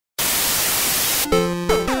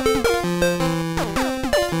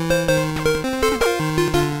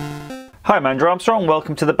Hi, I'm Andrew Armstrong.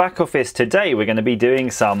 Welcome to the back office. Today we're going to be doing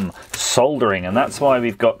some soldering, and that's why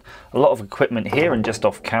we've got a lot of equipment here and just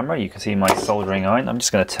off camera. You can see my soldering iron. I'm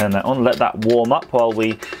just going to turn that on, let that warm up while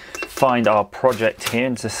we find our project here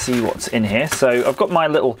and to see what's in here. So I've got my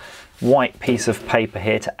little white piece of paper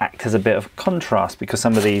here to act as a bit of contrast because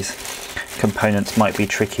some of these components might be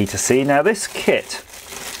tricky to see. Now, this kit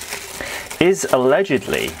is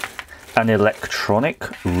allegedly an electronic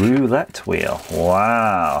roulette wheel.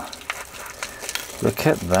 Wow. Look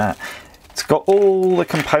at that. It's got all the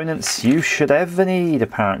components you should ever need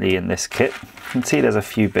apparently in this kit. You can see there's a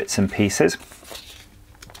few bits and pieces.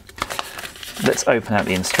 Let's open out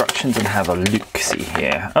the instructions and have a look-see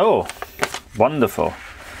here. Oh, wonderful.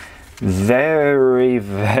 Very,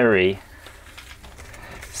 very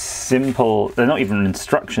simple. They're not even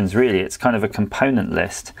instructions really, it's kind of a component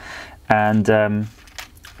list. And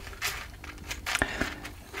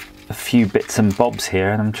a few bits and bobs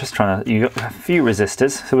here, and I'm just trying to, you've got a few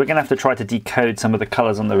resistors, so we're going to have to try to decode some of the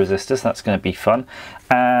colours on the resistors. That's going to be fun.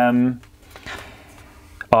 R1,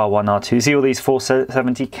 R2, see all these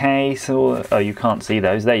 470k, so, oh, you can't see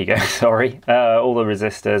those, there you go, sorry. All the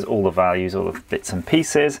resistors, all the values, all the bits and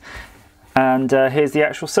pieces, and here's the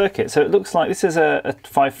actual circuit. So it looks like this is a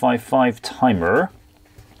 555 timer,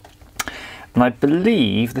 and I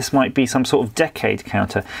believe this might be some sort of decade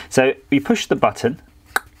counter. So we push the button,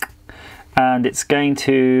 and it's going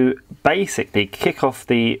to basically kick off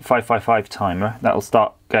the 555 timer. That'll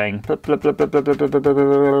start going,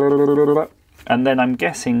 and then I'm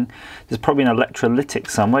guessing there's probably an electrolytic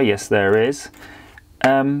somewhere. Yes, there is.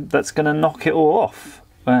 That's going to knock it all off.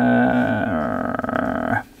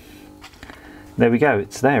 There we go.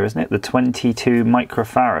 It's there, isn't it? The 22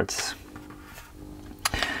 microfarads.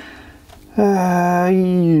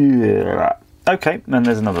 Yeah. Okay, and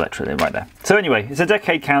there's another electrolyte right there. So anyway, it's a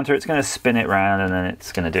decade counter. It's going to spin it round and then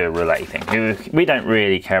it's going to do a roulette thing. We don't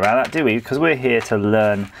really care about that, do we? Because we're here to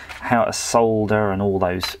learn how to solder and all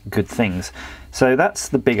those good things. So that's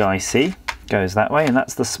the big IC, goes that way, and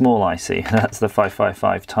that's the small IC. That's the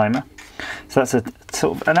 555 timer. So that's a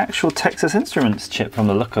sort of an actual Texas Instruments chip from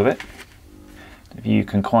the look of it. If you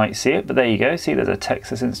can quite see it, but there you go. See, there's a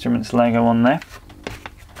Texas Instruments logo on there.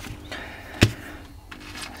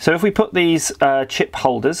 So if we put these chip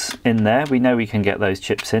holders in there, we know we can get those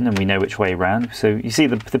chips in and we know which way around. So you see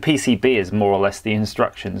the PCB is more or less the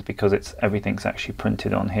instructions because everything's actually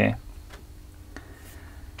printed on here.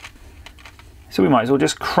 So we might as well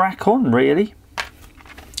just crack on really.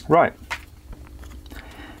 Right,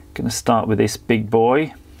 going to start with this big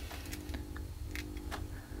boy.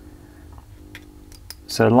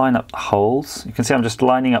 So line up the holes. You can see I'm just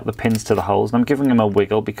lining up the pins to the holes and I'm giving them a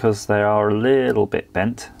wiggle because they are a little bit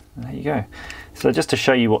bent. There you go. So just to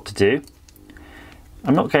show you what to do,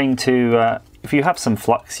 I'm not going to, if you have some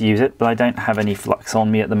flux, use it, but I don't have any flux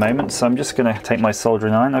on me at the moment, so I'm just going to take my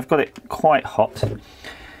soldering iron. I've got it quite hot and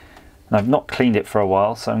I've not cleaned it for a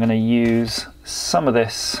while, so I'm going to use some of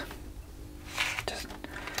this just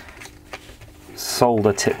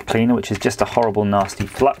solder tip cleaner, which is just a horrible nasty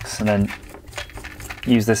flux, and then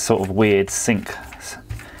use this sort of weird sink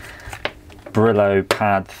Brillo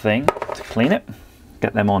pad thing to clean it.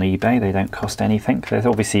 Get them on eBay, they don't cost anything. They're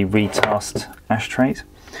obviously retasked ashtrays.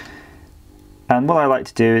 And what I like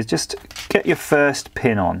to do is just get your first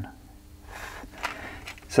pin on.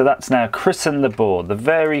 So that's now christened the board. The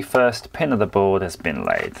very first pin of the board has been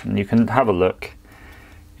laid. And you can have a look.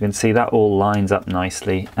 You can see that all lines up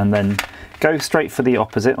nicely. And then go straight for the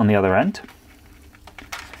opposite on the other end.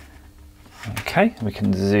 Okay, we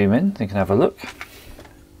can zoom in, you can have a look.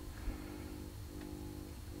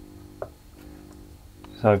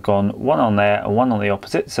 So I've gone one on there and one on the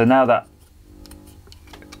opposite. So now that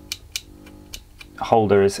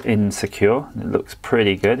holder is insecure, it looks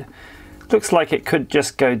pretty good. Looks like it could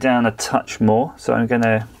just go down a touch more, so I'm going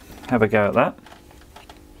to have a go at that.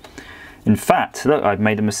 In fact, look, I've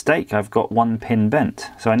made a mistake. I've got one pin bent,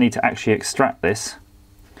 so I need to actually extract this.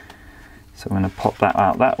 So I'm going to pop that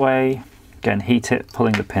out that way. Again, heat it,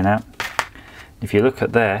 pulling the pin out. If you look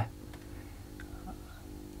at there,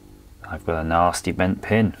 I've got a nasty bent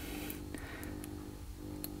pin.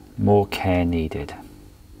 More care needed.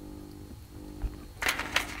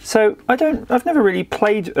 So I've never really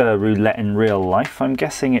played roulette in real life. I'm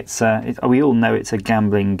guessing we all know it's a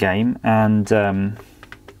gambling game, and I'm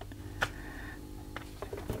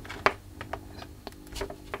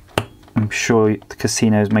sure the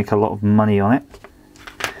casinos make a lot of money on it.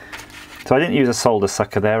 So I didn't use a solder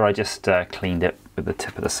sucker there, I just cleaned it with the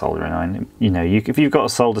tip of the soldering iron. You know, if you've got a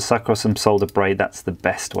solder sucker or some solder braid, that's the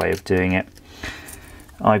best way of doing it.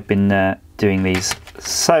 I've been doing these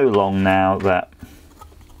so long now that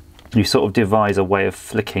you sort of devise a way of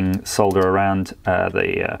flicking solder around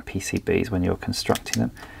the PCBs when you're constructing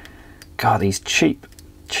them. God, these cheap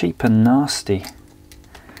and nasty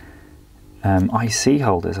IC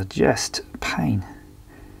holders are just a pain.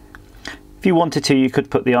 If you wanted to, you could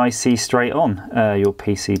put the IC straight on your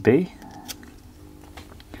PCB.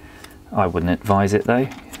 I wouldn't advise it though.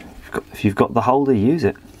 If you've got the holder, use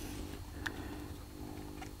it.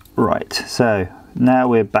 Right, so now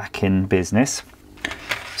we're back in business.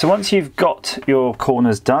 So once you've got your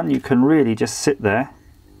corners done, you can really just sit there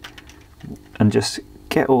and just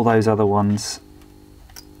get all those other ones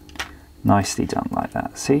nicely done like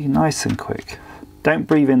that. See, nice and quick. Don't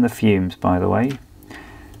breathe in the fumes, by the way,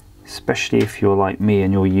 especially if you're like me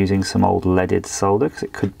and you're using some old leaded solder, because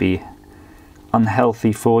it could be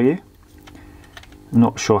unhealthy for you. I'm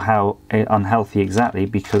not sure how unhealthy exactly,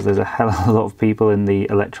 because there's a hell of a lot of people in the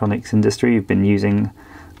electronics industry who've been using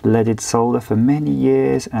leaded solder for many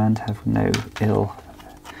years and have no ill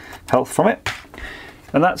health from it.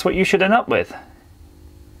 And that's what you should end up with.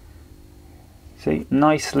 See,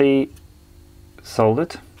 nicely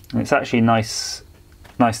soldered. And it's actually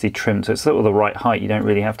nicely trimmed, so it's sort of the right height. You don't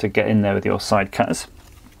really have to get in there with your side cutters.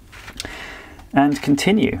 And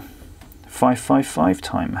continue. 555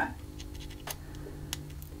 timer.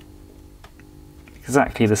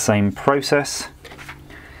 Exactly the same process.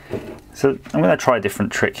 So I'm going to try a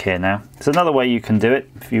different trick here now. There's another way you can do it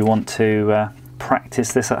if you want to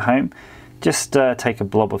practice this at home. Just take a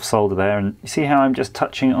blob of solder there, and you see how I'm just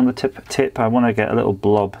touching it on the tip? I want to get a little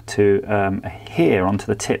blob to adhere onto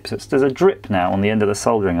the tip. So there's a drip now on the end of the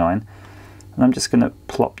soldering iron, and I'm just going to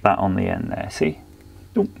plop that on the end there, see?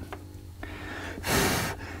 Ooh.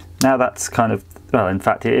 Now that's kind of, well, in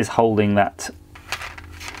fact it is holding that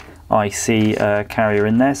IC carrier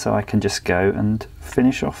in there, so I can just go and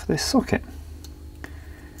finish off this socket.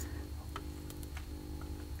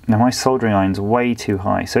 Now my soldering iron's way too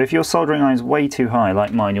high, so if your soldering iron's way too high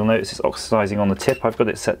like mine, you'll notice it's oxidizing on the tip. I've got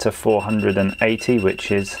it set to 480,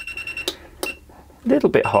 which is a little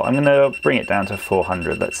bit hot. I'm going to bring it down to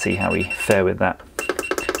 400. Let's see how we fare with that.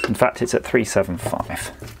 In fact, it's at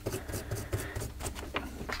 375.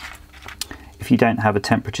 If you don't have a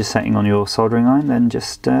temperature setting on your soldering iron, then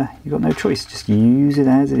just you've got no choice. Just use it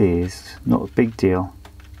as it is. Not a big deal.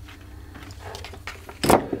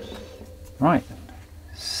 Right,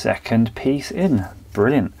 second piece in.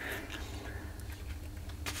 Brilliant.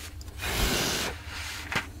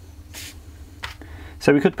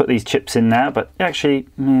 So we could put these chips in now, but actually,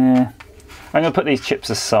 I'm going to put these chips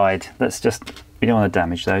aside. We don't want to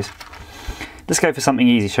damage those. Let's go for something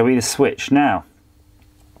easy, shall we? The switch. Now,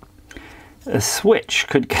 a switch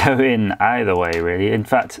could go in either way, really. In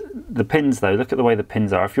fact, the pins though, look at the way the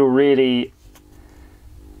pins are. If you're really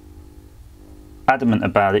adamant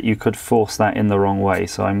about it, you could force that in the wrong way.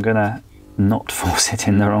 So I'm gonna not force it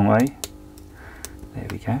in the wrong way. There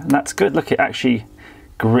we go. And that's good. Look, it actually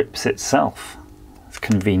grips itself. It's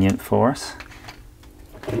convenient for us.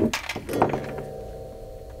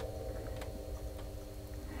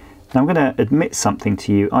 Now I'm going to admit something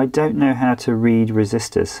to you. I don't know how to read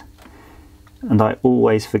resistors, and I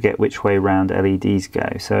always forget which way round LEDs go,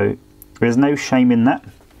 so there's no shame in that.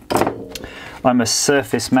 I'm a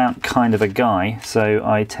surface mount kind of a guy, so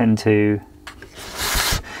I tend to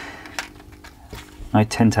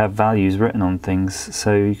have values written on things.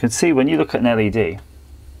 So you can see when you look at an LED,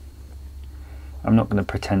 I'm not going to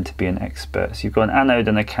pretend to be an expert. So you've got an anode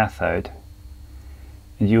and a cathode,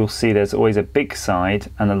 and you'll see there's always a big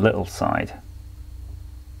side and a little side.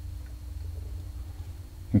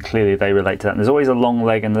 And clearly they relate to that. And there's always a long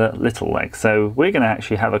leg and a little leg. So we're going to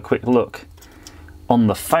actually have a quick look on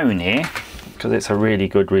the phone here, because it's a really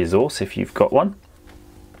good resource if you've got one.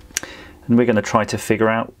 And we're going to try to figure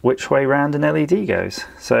out which way round an LED goes.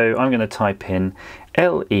 So I'm going to type in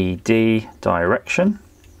LED direction.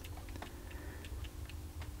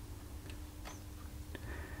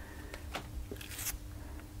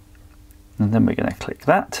 And then we're going to click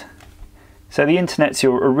that. So the internet's a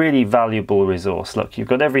really valuable resource. Look, you've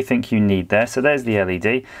got everything you need there. So there's the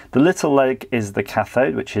LED. The little leg is the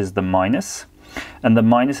cathode, which is the minus. And the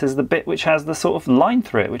minus is the bit which has the sort of line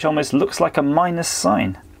through it, which almost looks like a minus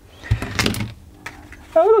sign.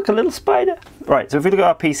 Oh, look, a little spider. Right, so if we look at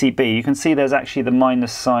our PCB, you can see there's actually the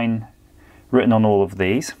minus sign written on all of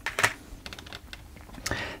these.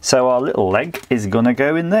 So our little leg is going to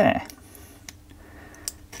go in there.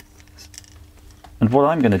 And what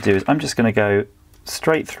I'm going to do is I'm just going to go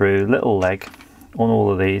straight through little leg on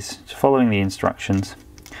all of these, following the instructions.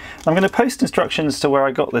 I'm going to post instructions to where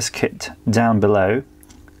I got this kit down below.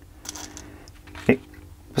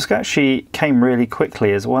 This actually came really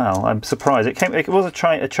quickly as well. I'm surprised. It was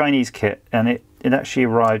a Chinese kit, and it actually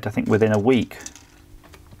arrived, I think, within a week.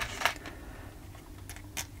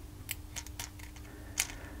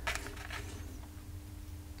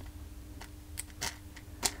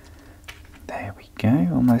 There we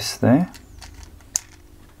go, almost there.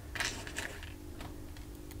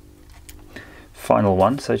 Final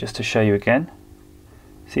one, so just to show you again.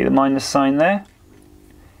 See the minus sign there?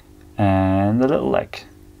 And the little leg.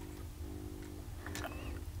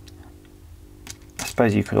 I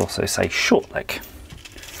suppose you could also say short leg.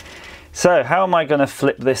 So how am I going to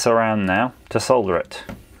flip this around now to solder it?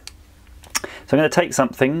 So I'm going to take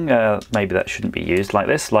something, maybe that shouldn't be used, like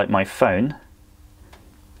this, like my phone.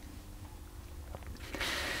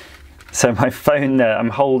 So my phone, I'm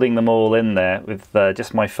holding them all in there with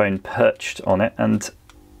just my phone perched on it, and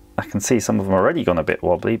I can see some of them already gone a bit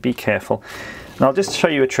wobbly. Be careful. And I'll just show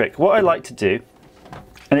you a trick. What I like to do,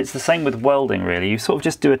 and it's the same with welding really, you sort of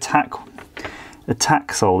just do a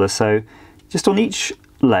tack solder. So just on each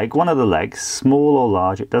leg, one of the legs, small or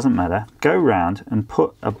large, it doesn't matter, go round and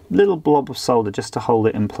put a little blob of solder just to hold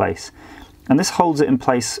it in place. And this holds it in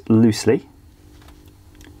place loosely.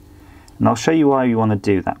 And I'll show you why you want to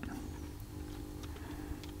do that.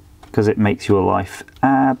 Because it makes your life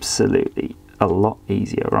absolutely a lot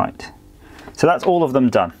easier, right? So that's all of them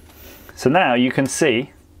done. So now you can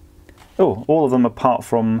see, oh, all of them apart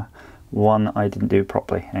from one I didn't do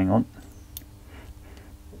properly. Hang on.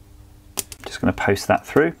 Just going to post that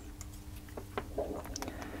through.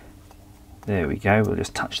 There we go, we'll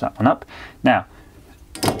just touch that one up. Now,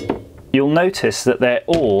 you'll notice that they're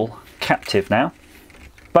all captive now,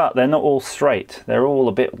 but they're not all straight. They're all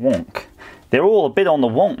a bit wonk. They're all a bit on the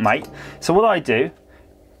wonk, mate. So what I do,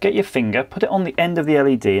 get your finger, put it on the end of the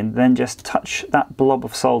LED, and then just touch that blob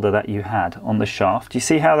of solder that you had on the shaft. Do you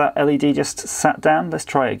see how that LED just sat down? Let's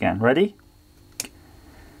try it again. Ready?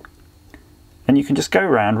 And you can just go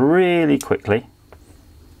around really quickly.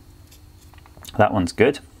 That one's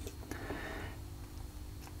good.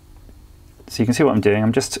 So you can see what I'm doing.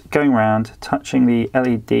 I'm just going around, touching the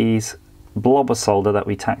LED's blob of solder that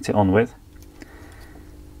we tacked it on with.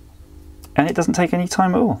 And it doesn't take any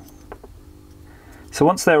time at all. So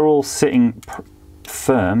once they're all sitting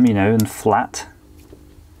firm, you know, and flat,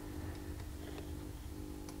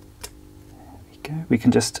 there we go. We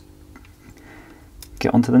can just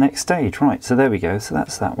get on to the next stage. Right, so there we go. So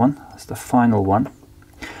that's that one. That's the final one.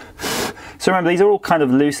 So remember, these are all kind of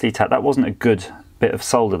loosely tacked. That wasn't a good bit of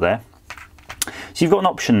solder there. So you've got an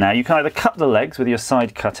option now. You can either cut the legs with your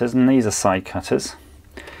side cutters, and these are side cutters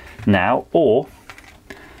now, or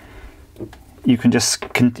you can just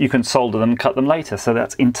solder them and cut them later. So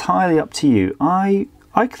that's entirely up to you. I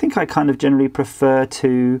think I kind of generally prefer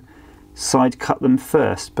to side cut them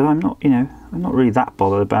first, but I'm not, you know, I'm not really that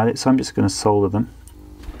bothered about it, so I'm just going to solder them.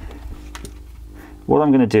 What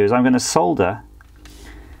I'm going to do is I'm going to solder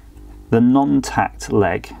the non-tacked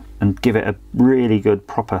leg and give it a really good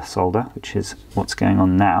proper solder, which is what's going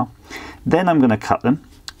on now. Then I'm going to cut them,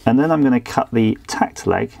 and then I'm going to cut the tacked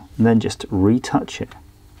leg and then just retouch it.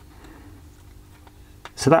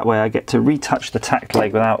 So that way I get to retouch the tacked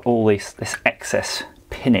leg without all this excess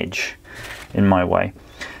pinnage in my way.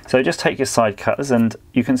 So just take your side cutters, and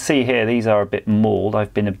you can see here these are a bit mauled.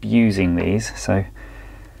 I've been abusing these, so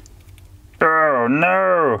oh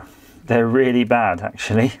no, they're really bad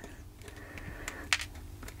actually.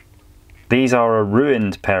 These are a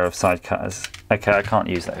ruined pair of side cutters. Okay, I can't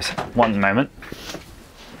use those. One moment.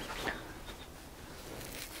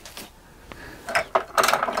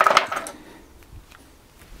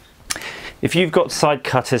 If you've got side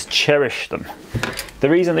cutters, cherish them. The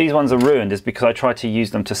reason these ones are ruined is because I tried to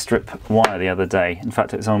use them to strip wire the other day. In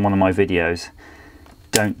fact, it's on one of my videos.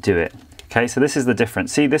 Don't do it. Okay, so this is the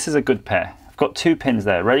difference. See, this is a good pair. I've got 2 pins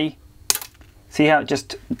there. Ready? See how it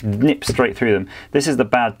just nips straight through them? This is the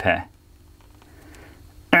bad pair.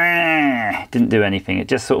 Didn't do anything. It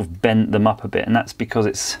just sort of bent them up a bit, and that's because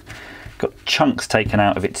it's got chunks taken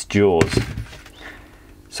out of its jaws.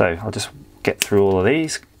 So I'll just get through all of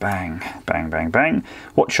these. Bang, bang, bang, bang.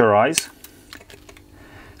 Watch your eyes.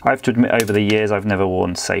 I have to admit, over the years I've never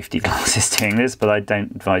worn safety glasses doing this, but I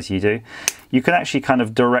don't advise you do. You can actually kind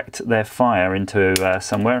of direct their fire into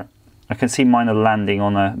somewhere. I can see mine are landing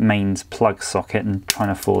on a mains plug socket and trying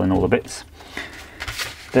to fall in all the bits.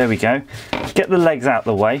 There we go. Get the legs out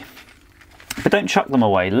the way, but don't chuck them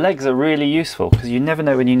away. Legs are really useful because you never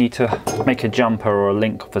know when you need to make a jumper or a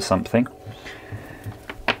link for something.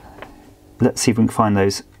 Let's see if we can find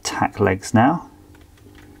those tack legs now.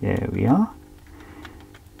 There we are.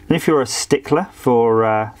 And if you're a stickler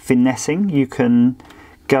for finessing, you can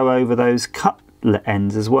go over those cut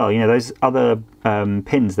ends as well, you know, those other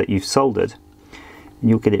pins that you've soldered, and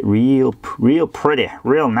you'll get it real pretty,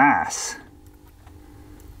 real nice.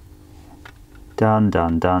 Done,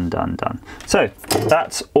 done, done, done, done. So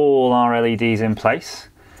that's all our LEDs in place,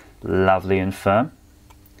 lovely and firm.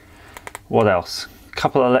 What else? A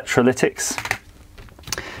couple of electrolytics.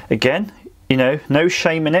 Again, you know, no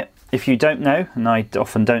shame in it if you don't know, and I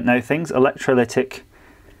often don't know things. Electrolytic,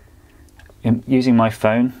 using my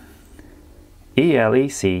phone,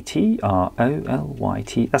 E-L-E-C-T-R-O-L-Y-T.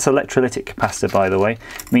 That's electrolytic capacitor, by the way.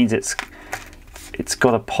 It means it's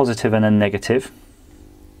got a positive and a negative,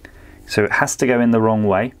 so it has to go in the wrong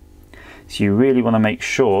way. So you really want to make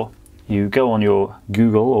sure you go on your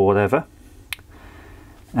Google or whatever,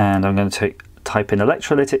 and I'm going to type in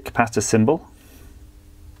electrolytic capacitor symbol.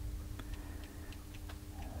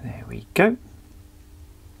 There we go.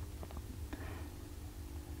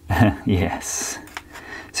 Yes.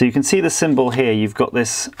 So you can see the symbol here. You've got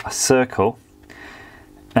this circle,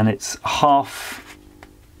 and it's half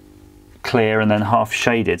clear and then half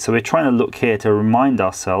shaded. So we're trying to look here to remind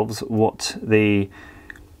ourselves what the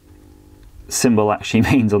symbol actually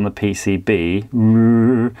means on the PCB.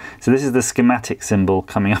 So this is the schematic symbol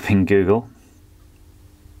coming up in Google.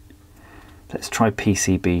 Let's try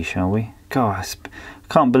PCB, shall we? Gosh, I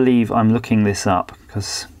can't believe I'm looking this up,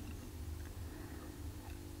 because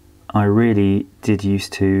I really did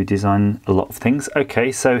used to design a lot of things.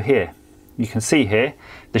 Okay, so here, you can see here,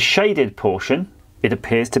 the shaded portion, it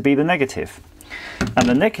appears to be the negative. And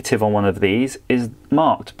the negative on one of these is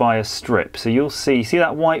marked by a strip. So you'll see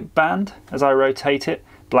that white band as I rotate it?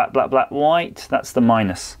 Black, black, black, white, that's the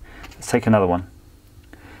minus. Let's take another one.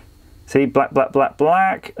 See, black, black, black,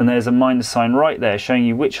 black, and there's a minus sign right there showing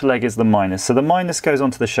you which leg is the minus. So the minus goes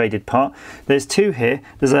onto the shaded part. There's two here.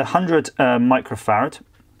 There's a 100 microfarad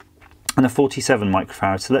and a 47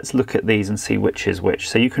 microfarad. So let's look at these and see which is which.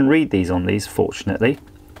 So you can read these on these, fortunately.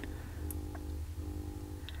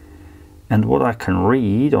 And what I can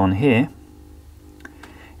read on here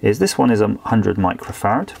is this one is a 100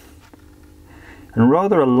 microfarad. And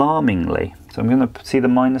rather alarmingly, so I'm going to see the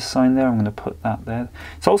minus sign there, I'm going to put that there.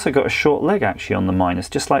 It's also got a short leg actually on the minus,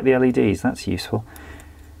 just like the LEDs, that's useful.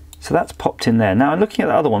 So that's popped in there. Now I'm looking at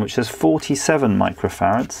the other one, which says 47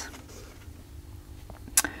 microfarads.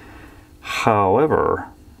 However,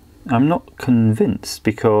 I'm not convinced,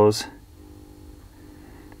 because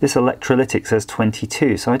this electrolytic says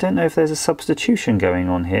 22, so I don't know if there's a substitution going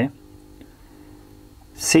on here.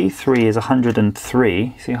 C3 is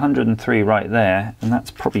 103, see 103 right there, and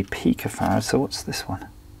that's probably picofarad, so what's this one?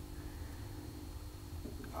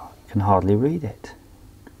 Oh, you can hardly read it.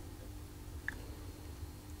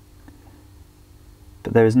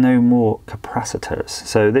 But there is no more capacitors,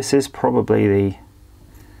 so this is probably the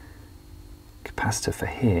capacitor for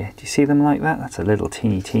here. Do you see them like that? That's a little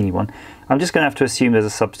teeny one. I'm just going to have to assume there's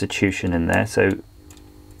a substitution in there, so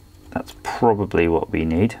that's probably what we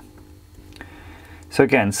need. So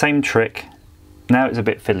again, same trick. Now it's a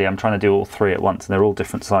bit fiddly. I'm trying to do all three at once, and they're all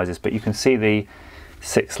different sizes, but you can see the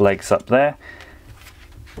 6 legs up there.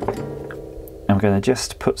 I'm going to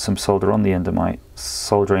just put some solder on the end of my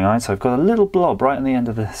soldering iron. So I've got a little blob right on the end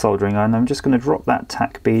of the soldering iron. I'm just going to drop that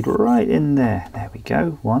tack bead right in there. There we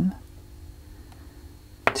go. 1,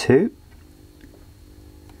 2.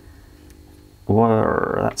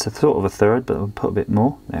 Whoa, that's a sort of a third, but we'll put a bit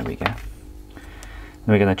more. There we go. And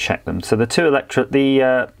we're going to check them. So the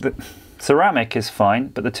the ceramic is fine,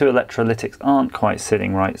 but the two electrolytics aren't quite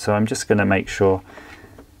sitting right. So I'm just going to make sure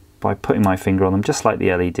by putting my finger on them, just like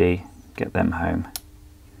the LED, get them home.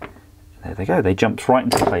 There they go. They jumped right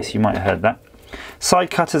into place. You might have heard that. Side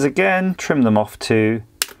cutters again. Trim them off to.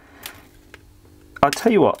 I'll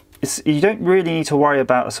tell you what. You don't really need to worry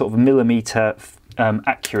about a sort of millimeter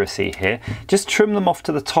accuracy here. Just trim them off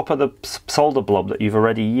to the top of the solder blob that you've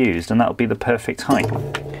already used, and that'll be the perfect height.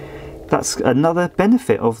 That's another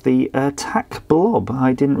benefit of the tack blob.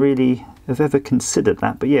 I didn't really have ever considered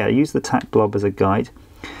that, but yeah, use the tack blob as a guide.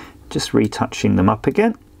 Just retouching them up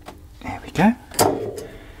again. There we go.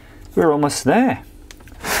 We're almost there.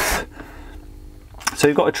 So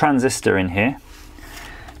we've got a transistor in here.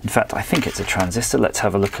 In fact, I think it's a transistor. Let's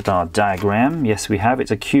have a look at our diagram. Yes, we have. It's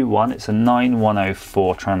a Q1. It's a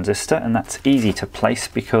 9104 transistor, and that's easy to place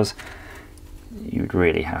because you'd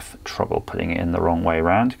really have trouble putting it in the wrong way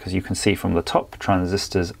around, because you can see from the top,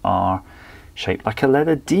 transistors are shaped like a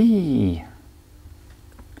letter D.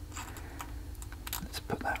 Let's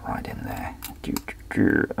put that right in there.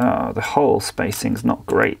 Oh, the hole spacing's not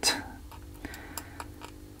great.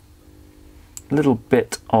 Little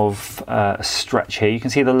bit of a stretch here. You can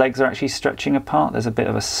see the legs are actually stretching apart. There's a bit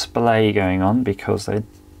of a splay going on because they're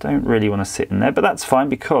Don't really want to sit in there, but that's fine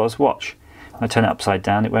because, watch, when I turn it upside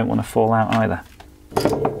down, it won't want to fall out either.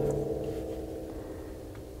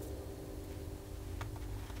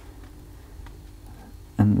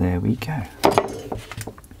 And there we go.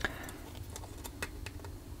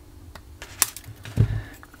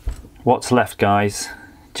 What's left, guys?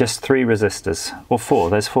 Just 3 resistors, or 4,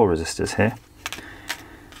 there's 4 resistors here.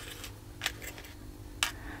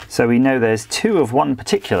 So we know there's 2 of one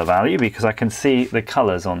particular value because I can see the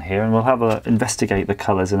colours on here, and we'll have a investigate the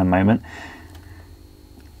colours in a moment.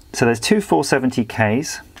 So there's 2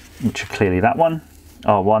 470Ks, which are clearly that one,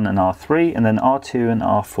 R1 and R3, and then R2 and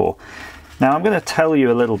R4. Now I'm going to tell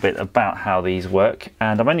you a little bit about how these work,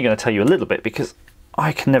 and I'm only going to tell you a little bit because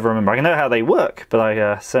I can never remember. I know how they work, but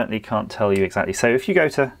I certainly can't tell you exactly. So if you go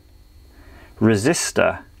to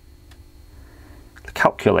resistor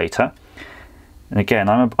calculator, and again,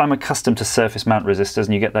 I'm accustomed to surface mount resistors,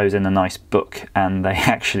 and you get those in a nice book, and they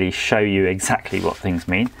actually show you exactly what things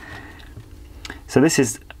mean. So this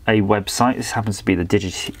is a website. This happens to be the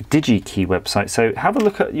DigiKey website. So have a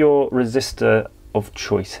look at your resistor of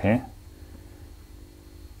choice here.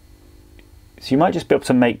 So you might just be able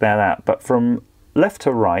to make that out, but from left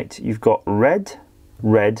to right, you've got red,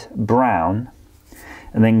 red, brown,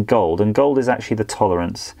 and then gold. And gold is actually the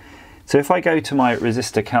tolerance. So if I go to my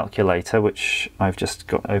resistor calculator, which I've just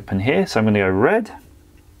got open here, so I'm going to go red,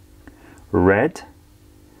 red,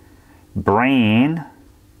 green,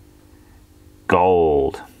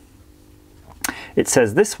 gold. It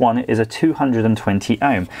says this one is a 220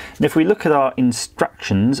 ohm. And if we look at our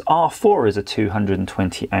instructions, R4 is a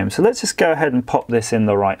 220 ohm. So let's just go ahead and pop this in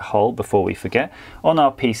the right hole before we forget. On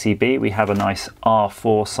our PCB, we have a nice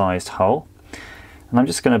R4 sized hole. And I'm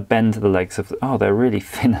just going to bend the legs of, oh, they're really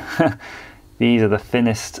thin. These are the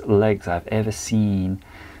thinnest legs I've ever seen.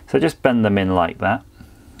 So just bend them in like that.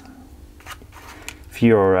 If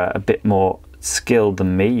you're a bit more skilled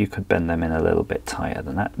than me, you could bend them in a little bit tighter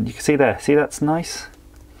than that. And you can see there, see that's nice?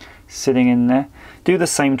 Sitting in there. Do the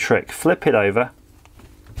same trick, flip it over,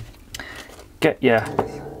 get your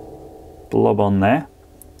blob on there,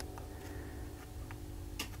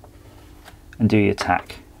 and do your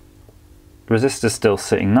tack. Resistor's still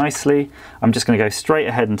sitting nicely. I'm just going to go straight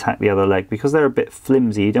ahead and tack the other leg because they're a bit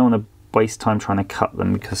flimsy. You don't want to waste time trying to cut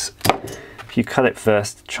them because if you cut it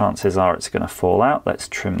first, chances are it's going to fall out. Let's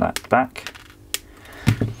trim that back.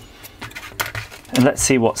 And let's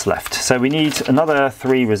see what's left. So we need another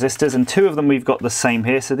 3 resistors, and 2 of them we've got the same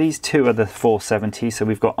here. So these 2 are the 470. So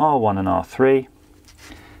we've got R1 and R3.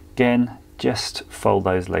 Again, just fold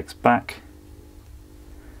those legs back.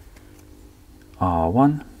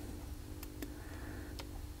 R1.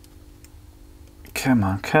 Come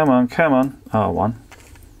on, come on, come on. R1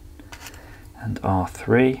 and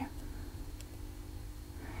R3.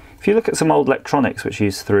 If you look at some old electronics which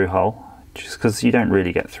use through hole, just because you don't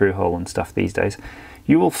really get through hole and stuff these days,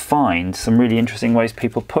 you will find some really interesting ways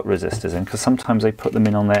people put resistors in, because sometimes they put them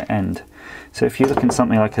in on their end. So if you look in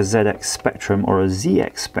something like a ZX Spectrum or a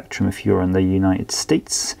ZX Spectrum if you're in the United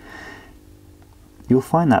States, you'll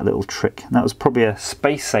find that little trick. And that was probably a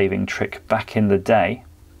space-saving trick back in the day.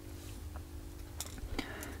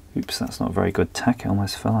 Oops, that's not a very good tack, it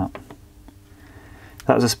almost fell out.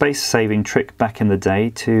 That was a space-saving trick back in the day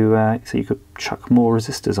to so you could chuck more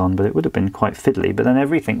resistors on, but it would have been quite fiddly, but then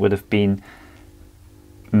everything would have been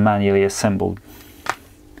manually assembled.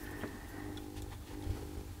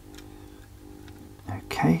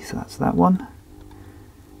 Okay, so that's that one.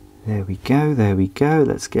 There we go, there we go.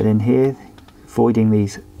 Let's get in here, avoiding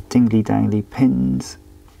these dingly-dangly pins.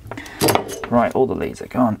 Right, all the leads are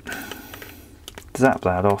gone. Zap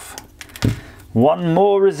that off. One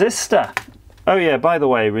more resistor. Oh yeah, by the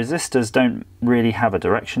way, resistors don't really have a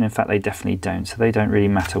direction. In fact, they definitely don't, so they don't really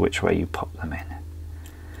matter which way you pop them in.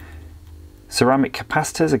 Ceramic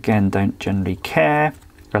capacitors, again, don't generally care.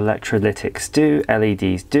 Electrolytics do,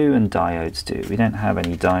 LEDs do, and diodes do. We don't have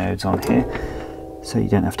any diodes on here, so you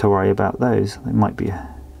don't have to worry about those. They might be a...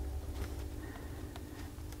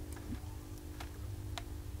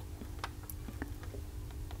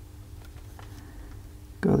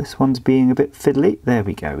 God, this one's being a bit fiddly. There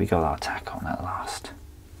we go, we got our tack on at last.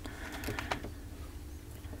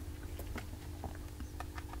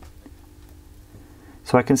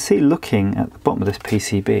 So I can see, looking at the bottom of this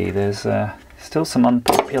PCB, there's still some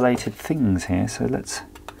unpopulated things here, so let's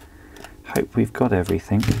hope we've got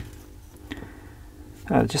everything.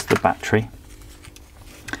 Just the battery.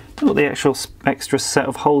 I don't know what the actual extra set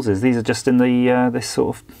of holes is. These are just in the this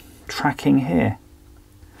sort of tracking here.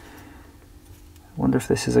 I wonder if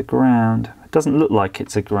this is a ground. It doesn't look like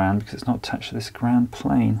it's a ground because it's not attached to this ground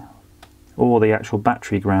plane. or the actual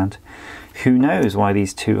battery ground. Who knows why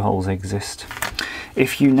these two holes exist?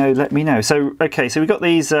 If you know, let me know. So, okay, so we've got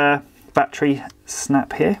these battery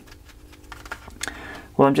snap here.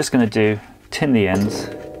 What I'm just going to do, tin the ends.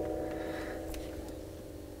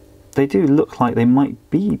 They do look like they might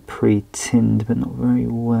be pre-tinned, but not very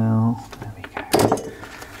well. There we go.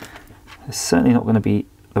 They're certainly not going to be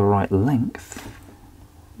the right length.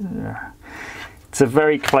 It's a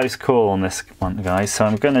very close call on this one, guys, so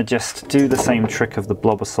I'm going to just do the same trick of the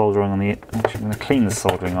blob of soldering on the... Actually, I'm going to clean the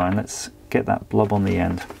soldering iron. Let's get that blob on the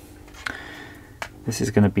end. This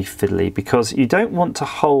is going to be fiddly because you don't want to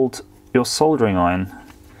hold your soldering iron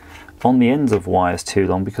on the ends of wires too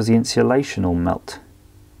long because the insulation will melt.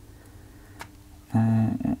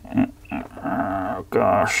 Oh,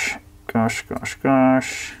 gosh.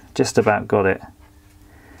 Just about got it.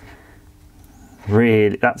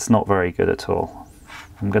 Really, that's not very good at all.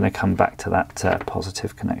 I'm going to come back to that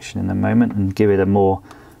positive connection in a moment and give it a more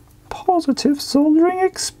positive soldering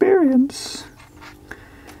experience.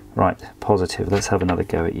 Right, positive. Let's have another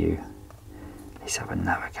go at you. Let's have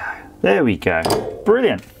another go. There we go.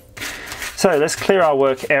 Brilliant. So let's clear our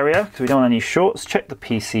work area because we don't want any shorts. Check the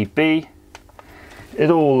PCB. It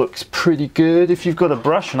all looks pretty good. If you've got a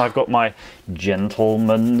brush, and I've got my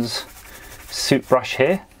gentleman's suit brush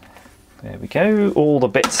here. There we go. All the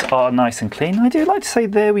bits are nice and clean. I do like to say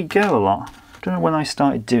there we go a lot. I don't know when I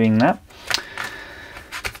started doing that.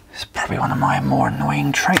 It's probably one of my more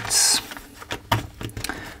annoying traits.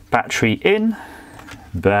 Battery in.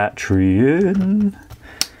 Battery in.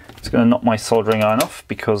 It's going to knock my soldering iron off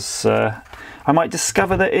because I might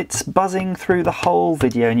discover that it's buzzing through the whole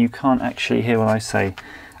video and you can't actually hear what I say.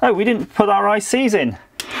 Oh, we didn't put our ICs in.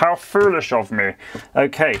 How foolish of me.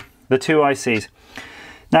 Okay, the two ICs.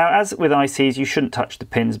 Now, as with ICs, you shouldn't touch the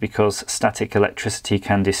pins because static electricity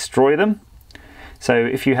can destroy them. So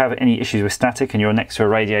if you have any issues with static and you're next to a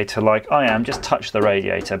radiator like I am, just touch the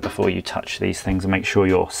radiator before you touch these things and make sure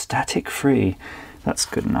you're static free. That's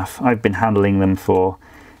good enough. I've been handling them for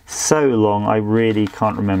so long, I really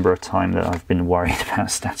can't remember a time that I've been worried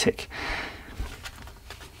about static.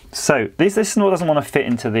 So this doesn't want to fit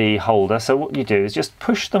into the holder, so what you do is just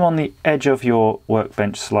push them on the edge of your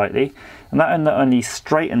workbench slightly, and that not only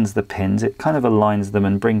straightens the pins, it kind of aligns them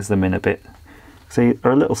and brings them in a bit. So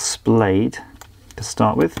they're a little splayed to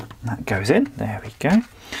start with. That goes in, there we go.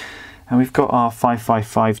 And we've got our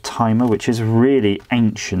 555 timer, which is really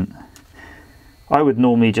ancient. I would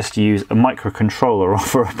normally just use a microcontroller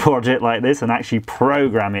for a project like this and actually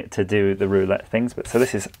program it to do the roulette things. But so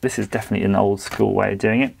this is definitely an old school way of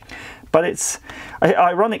doing it. But it's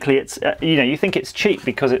ironically, it's you know, you think it's cheap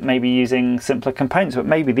because it may be using simpler components, but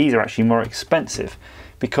maybe these are actually more expensive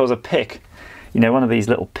because a pick, you know, one of these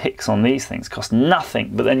little picks on these things costs nothing,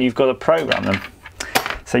 but then you've got to program them.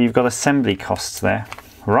 So you've got assembly costs there.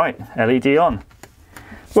 Right, LED on.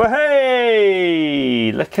 Well,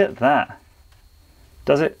 hey, look at that.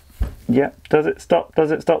 Does it? Yeah. Does it stop? Does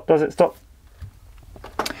it stop? Does it stop?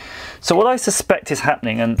 So what I suspect is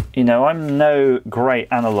happening, and you know, I'm no great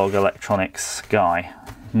analog electronics guy,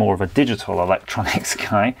 more of a digital electronics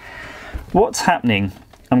guy. What's happening,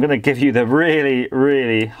 I'm going to give you the really,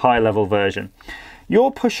 really high level version.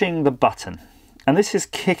 You're pushing the button, and this is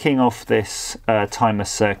kicking off this timer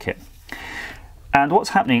circuit. And what's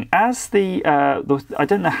happening as I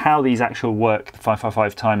don't know how these actual work,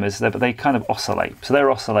 555 timers, but they kind of oscillate. So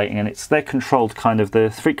they're oscillating, and they're controlled kind of, the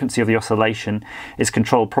frequency of the oscillation is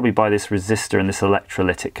controlled probably by this resistor and this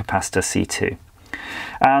electrolytic capacitor C2.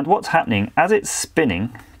 And what's happening as it's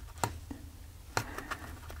spinning,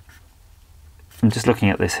 I'm just looking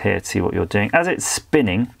at this here to see what you're doing. As it's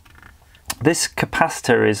spinning, this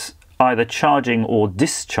capacitor is either charging or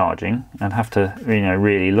discharging, and have to, you know,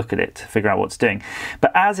 really look at it to figure out what's doing.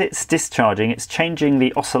 But as it's discharging, it's changing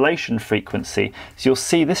the oscillation frequency. So you'll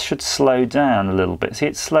see this should slow down a little bit. See,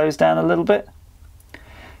 it slows down a little bit,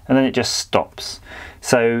 and then it just stops.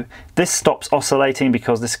 So this stops oscillating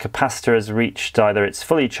because this capacitor has reached either it's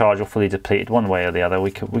fully charged or fully depleted, one way or the other. We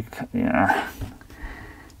could work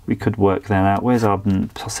that out. Where's our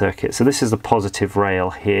circuit? So this is the positive rail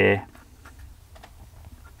here.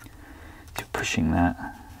 You're pushing that.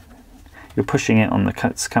 You're pushing it on the,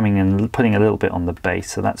 it's coming in, putting a little bit on the base,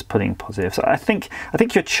 so that's putting positive. So I think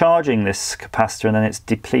you're charging this capacitor and then it's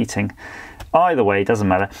depleting. Either way, it doesn't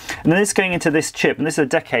matter. And then it's going into this chip, and this is a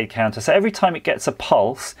decade counter. So every time it gets a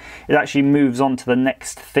pulse, it actually moves on to the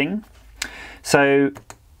next thing. So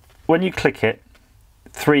when you click it,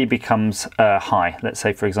 3 becomes high. Let's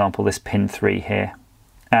say, for example, this pin 3 here.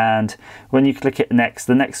 And when you click it next,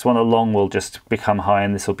 the next one along will just become high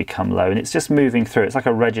and this will become low, and it's just moving through. It's like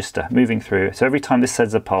a register moving through. So every time this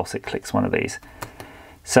sends a pulse, it clicks one of these.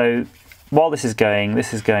 So while this is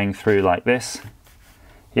going through like this.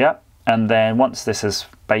 Yep. And then once this is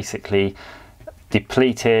basically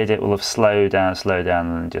depleted, it will have slowed down,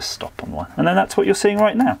 and then just stop on one. And then that's what you're seeing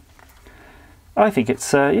right now. I think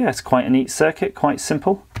it's yeah, it's quite a neat circuit, quite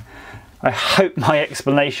simple. I hope my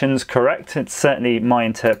explanation's correct. It's certainly my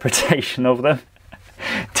interpretation of them.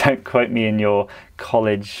 Don't quote me in your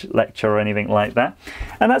college lecture or anything like that.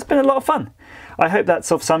 And that's been a lot of fun. I hope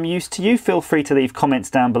that's of some use to you. Feel free to leave comments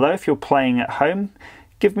down below if you're playing at home.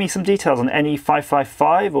 Give me some details on any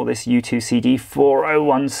 555 or this U2CD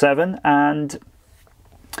 4017. And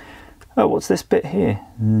oh, what's this bit here?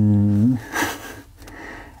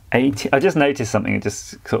 8. I just noticed something. It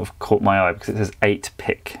just sort of caught my eye because it says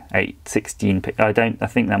 8-pick, 16 pick. I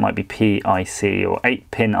think that might be PIC or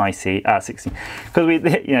 8-pin IC. 16. Because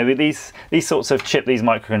with these sorts of chip, these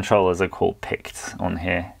microcontrollers are called picked on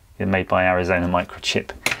here. They're made by Arizona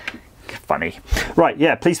Microchip. Funny. Right,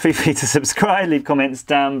 yeah. Please feel free to subscribe, leave comments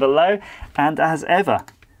down below, and as ever,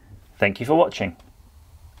 thank you for watching.